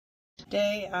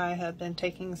Today I have been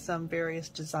taking some various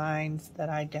designs that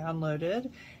I downloaded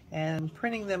and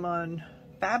printing them on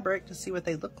fabric to see what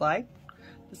they look like,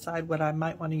 decide what I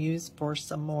might want to use for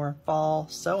some more fall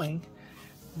sewing.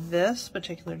 This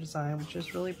particular design, which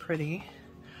is really pretty,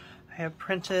 I have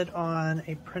printed on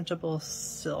a printable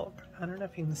silk. I don't know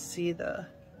if you can see the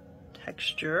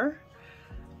texture.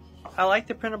 I like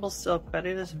the printable silk, but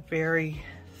it is very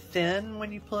thin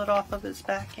when you pull it off of its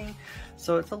backing,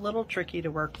 so it's a little tricky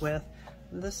to work with.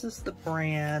 This is the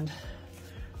brand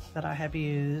that I have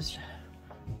used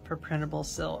for printable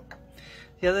silk.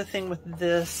 The other thing with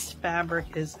this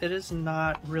fabric is it is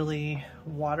not really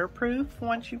waterproof.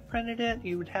 Once you've printed it,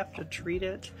 you would have to treat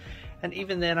it, and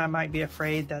even then I might be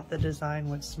afraid that the design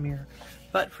would smear.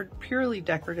 But for purely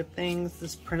decorative things,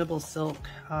 this printable silk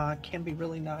can be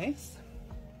really nice.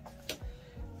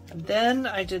 And then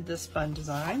I did this fun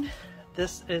design.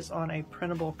 This is on a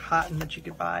printable cotton that you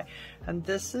could buy, and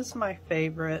this is my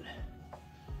favorite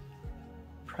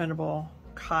printable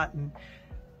cotton.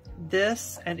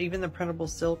 This and even the printable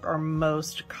silk are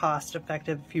most cost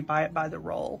effective if you buy it by the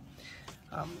roll.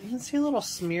 You can see a little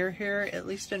smear here, at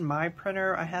least in my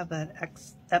printer. I have an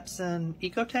Epson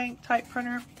EcoTank type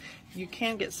printer. You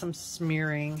can get some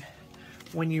smearing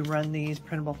when you run these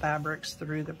printable fabrics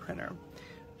through the printer,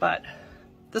 but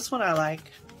this one I like.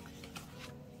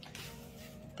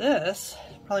 This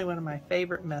is probably one of my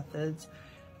favorite methods.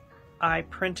 I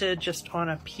printed just on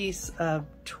a piece of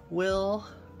twill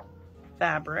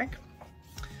fabric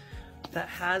that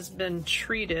has been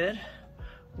treated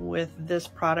with this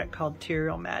product called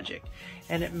Material Magic,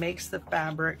 and it makes the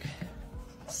fabric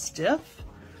stiff,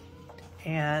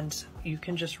 and you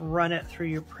can just run it through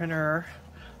your printer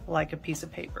like a piece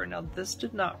of paper. Now this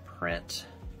did not print,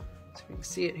 so you can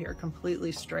see it here,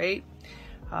 completely straight.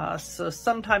 So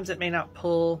sometimes it may not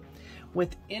pull.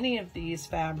 With any of these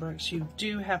fabrics, you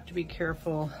do have to be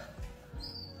careful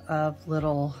of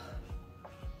little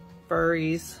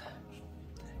furries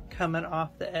coming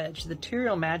off the edge. The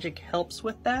Material Magic helps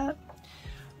with that,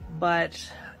 but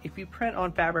if you print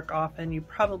on fabric often, you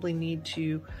probably need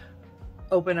to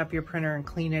open up your printer and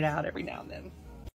clean it out every now and then.